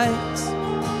to rights?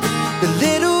 The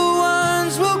little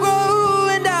ones will grow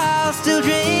and I'll still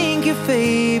drink your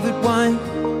favorite wine.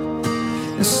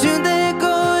 And soon they're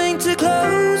going to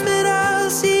close, but I'll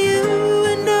see you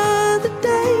another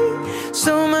day.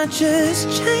 So much has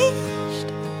changed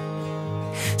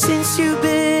since you've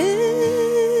been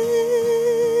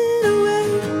away.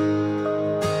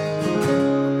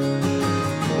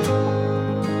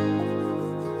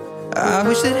 I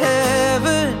wish that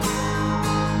heaven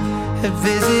had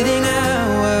visiting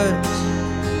hours,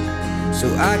 so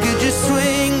I could just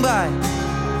swing by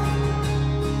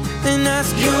and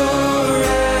ask your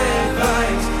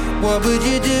advice. What would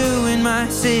you do in my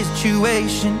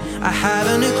situation? I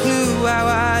haven't a clue how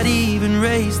I'd even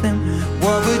raise them.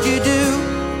 What would you do?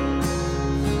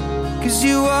 'Cause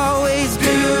you always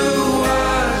do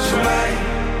what's right.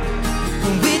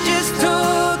 And we just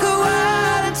talk a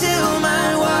while until my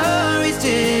worries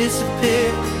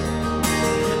disappear.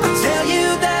 I'll tell you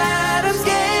that I'm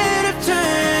scared of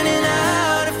turning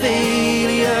out a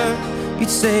failure.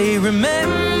 You'd say,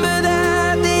 remember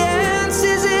that the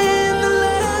answer's in the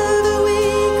love that we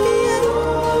create.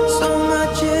 So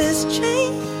much has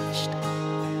changed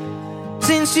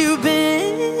since you've been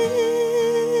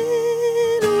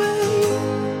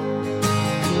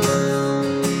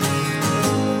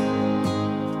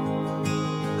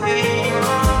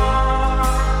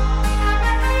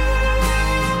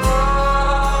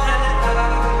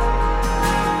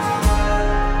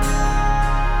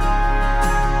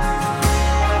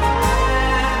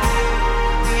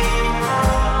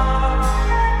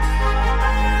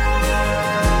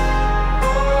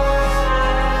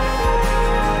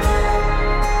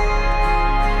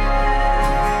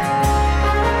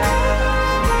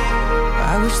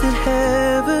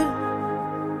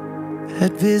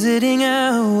at visiting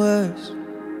hours,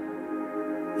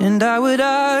 and I would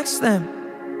ask them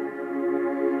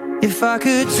if I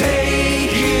could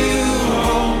take you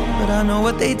home. But I know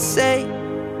what they'd say,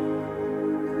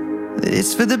 that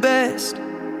it's for the best.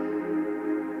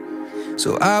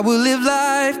 So I will live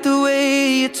life the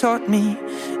way you taught me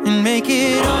and make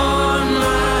it on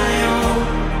my own.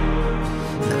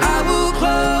 I will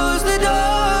close the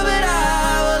door, but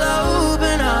I will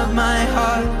open up my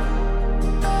heart,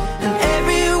 and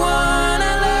everyone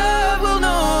I love will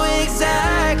know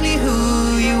exactly who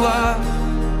you are.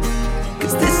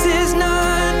 'Cause this is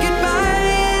not goodbye,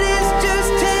 it is just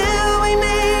till we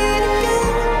meet again.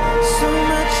 So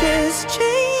much has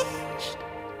changed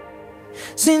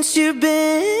since you've been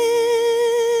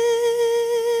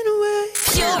away.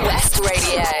 Pure West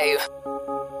Radio.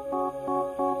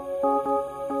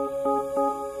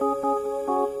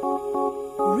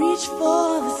 Reach for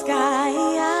the sky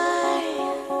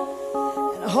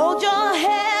and hold your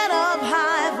head up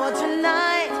high for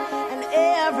tonight and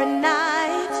every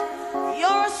night.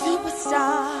 You're a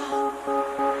superstar,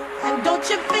 and don't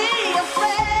you be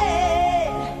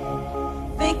afraid.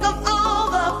 Think of all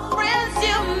the friends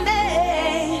you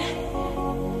made.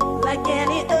 Like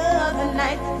any other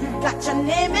night, you've got your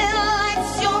name in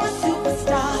lights. You're a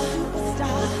superstar,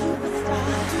 superstar, superstar,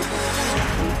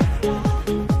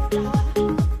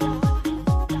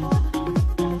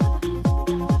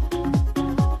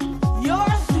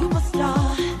 You're a superstar.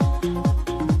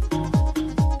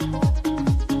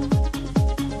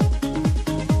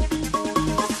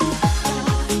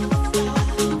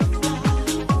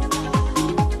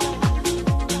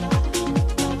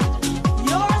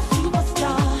 You're a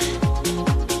superstar.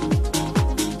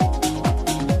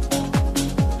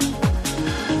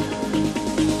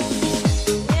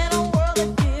 In a world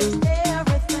that gives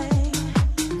everything,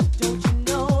 don't you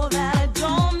know that it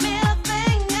don't mean a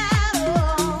thing at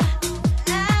all,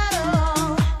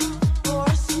 for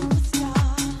a superstar.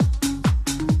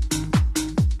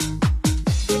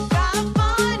 You gotta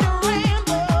find a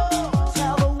rainbow,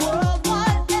 tell the world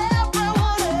what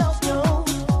everyone else knows.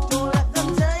 Don't let them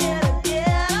tell you to get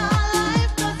out of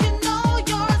life, 'cause you know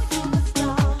you're a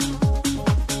superstar.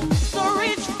 So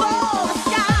reach for the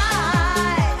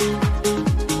sky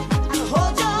and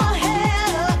hold your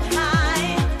head up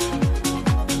high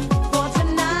for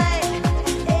tonight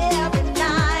and every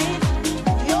night.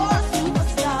 You're a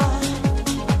superstar,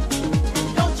 and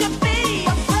don't you be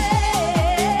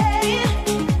afraid.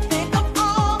 Think of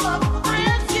all the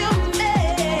friends you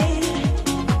made.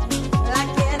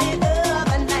 Like any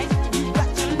other night, you got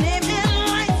your name in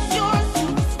lights. You're a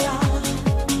superstar.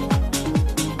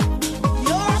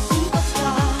 You're a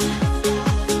superstar.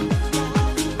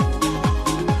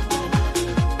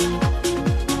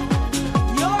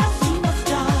 You're a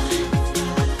superstar.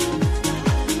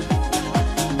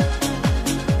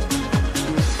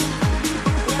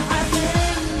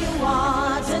 Everything you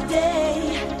are today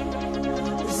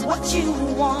is what you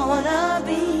wanna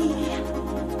be.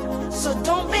 So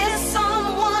don't be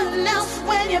someone else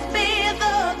when you be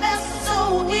the best so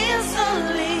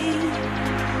easily.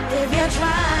 If you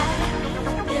try,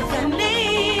 if you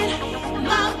need,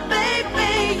 my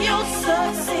baby, you'll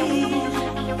succeed.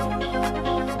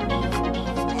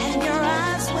 And your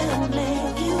eyes will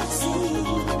make you see.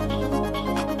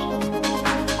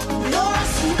 You're a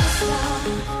superstar.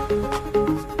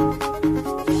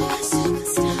 You're a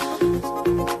superstar.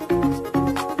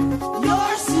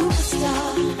 You're a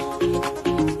superstar.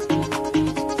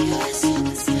 You're a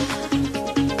superstar.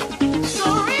 So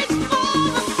reach for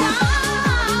the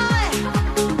sky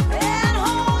and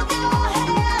hold your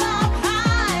head up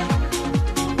high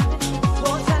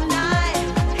for tonight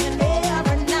and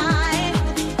every night.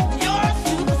 You're a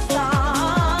superstar.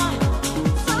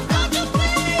 So don't you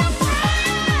be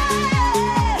afraid.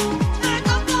 Think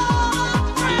of all the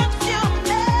friends you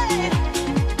made.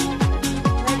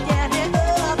 Like any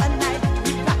other night,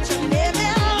 you got your name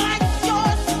in lights. You're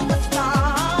a superstar.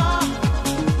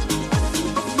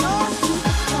 You're a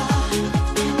superstar.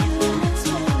 And your eyes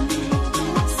will make you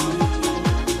see.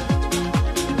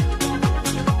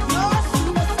 You're a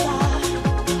superstar.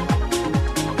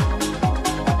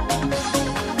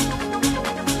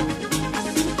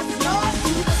 You're a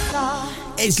superstar.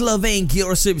 It's Love Inc.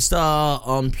 You're a superstar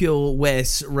on Pure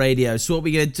West Radio. So what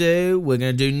we're going to do, we're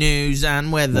going to do news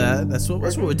and weather. That's what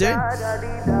we're doing.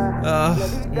 Oh,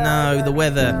 no, the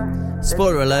weather.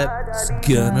 Spoiler alert, it's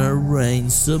gonna rain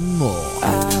some more.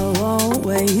 I won't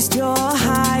waste your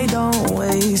high, don't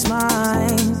waste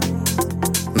mine.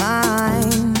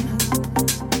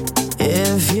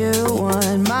 If you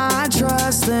want my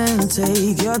trust, then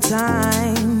take your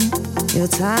time.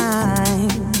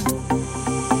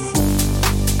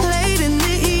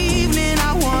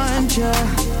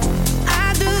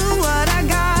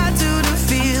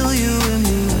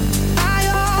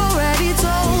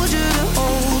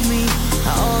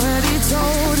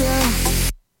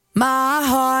 My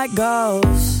heart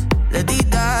goes la dee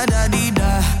da da dee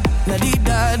da, la dee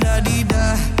da da dee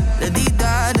da, la dee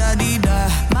da da dee da.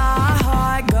 My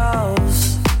heart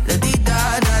goes la dee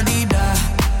da da dee da,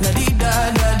 la dee da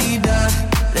da dee da,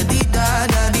 la dee da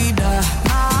da dee da.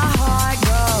 My heart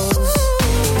goes.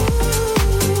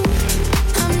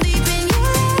 I'm deep in your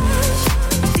love,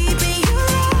 deep in your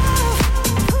love.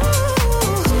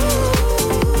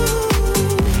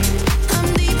 I'm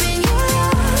deep in your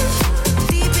love,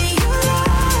 deep in your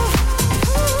love.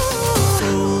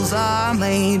 Rules are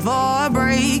made for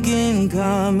breaking.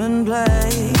 Come and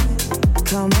play,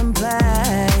 come and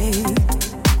play.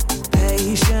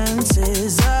 Patience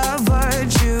is a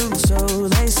virtue, so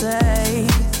they say,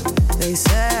 they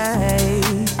say.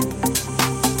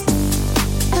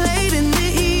 Late in the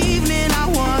evening, I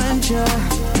want you.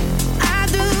 I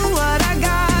do what I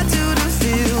got to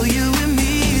feel you in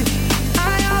me.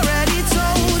 I already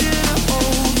told you to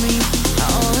hold me. I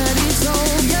already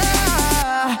told you.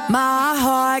 My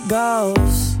heart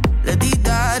goes la dee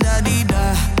da da dee da,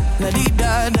 la dee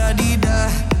da da dee da,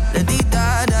 la dee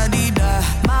da da dee da.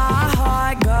 My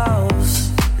heart goes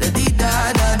la dee da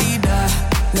da dee da,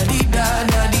 la dee da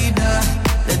da dee da,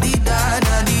 la dee da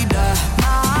da dee da.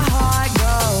 My heart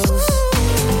goes.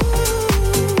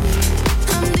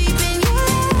 I'm deep in your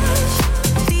love,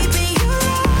 deep in your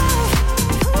love.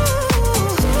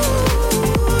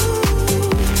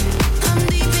 I'm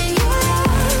deep in your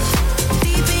love,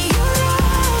 deep in your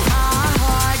love. My heart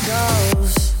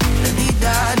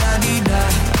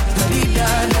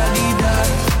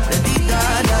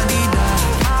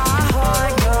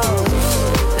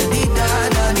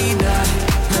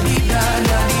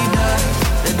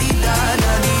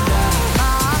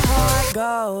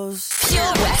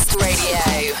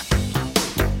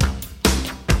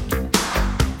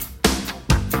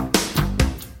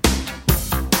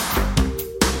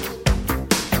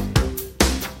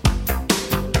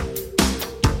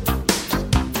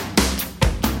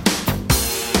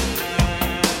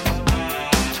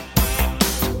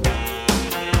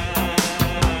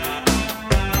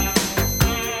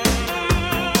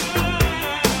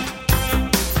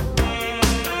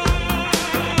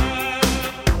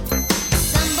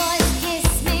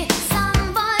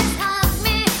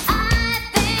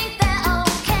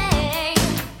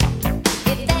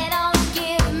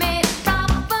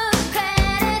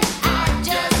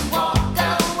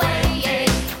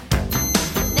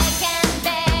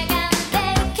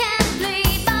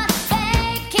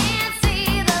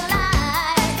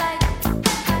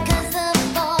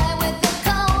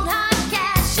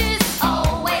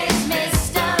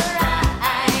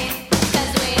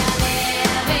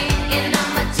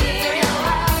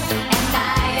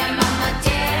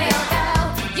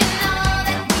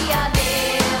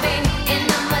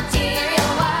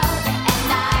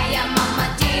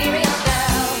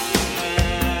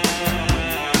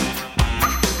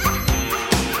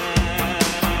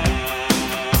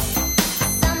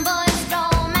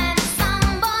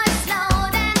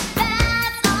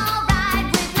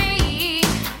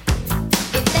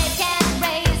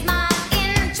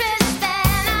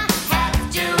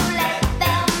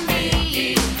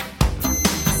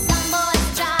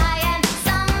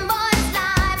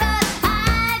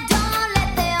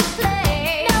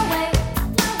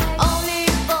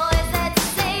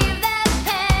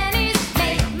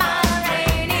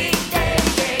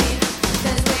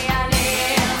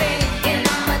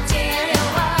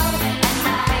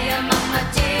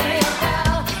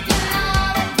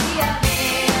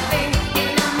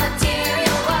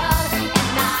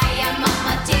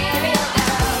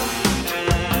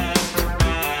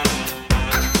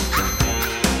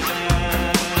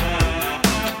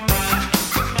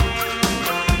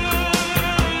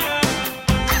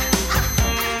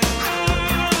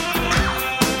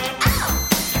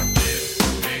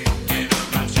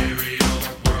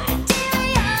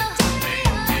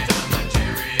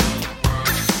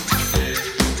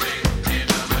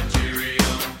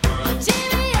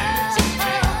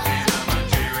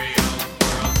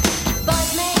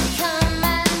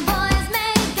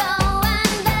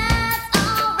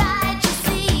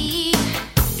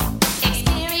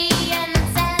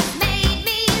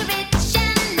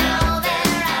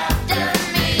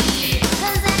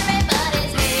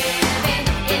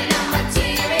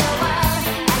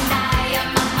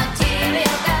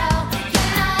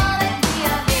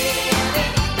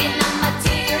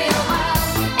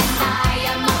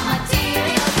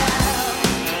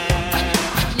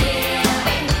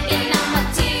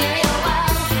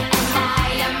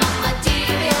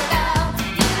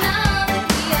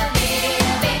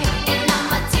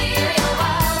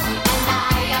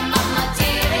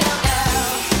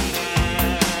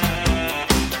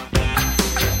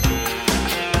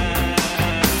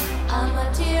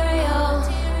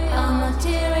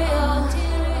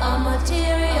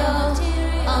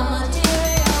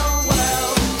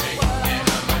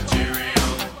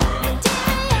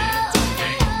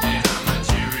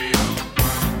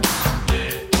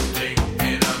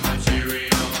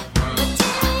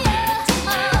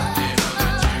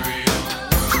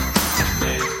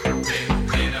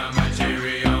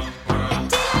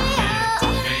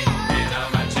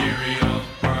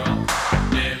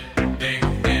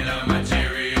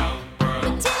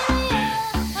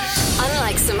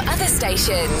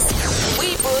stations.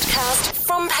 We broadcast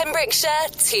from Pembrokeshire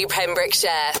to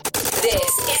Pembrokeshire.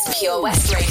 This is Pure West Radio.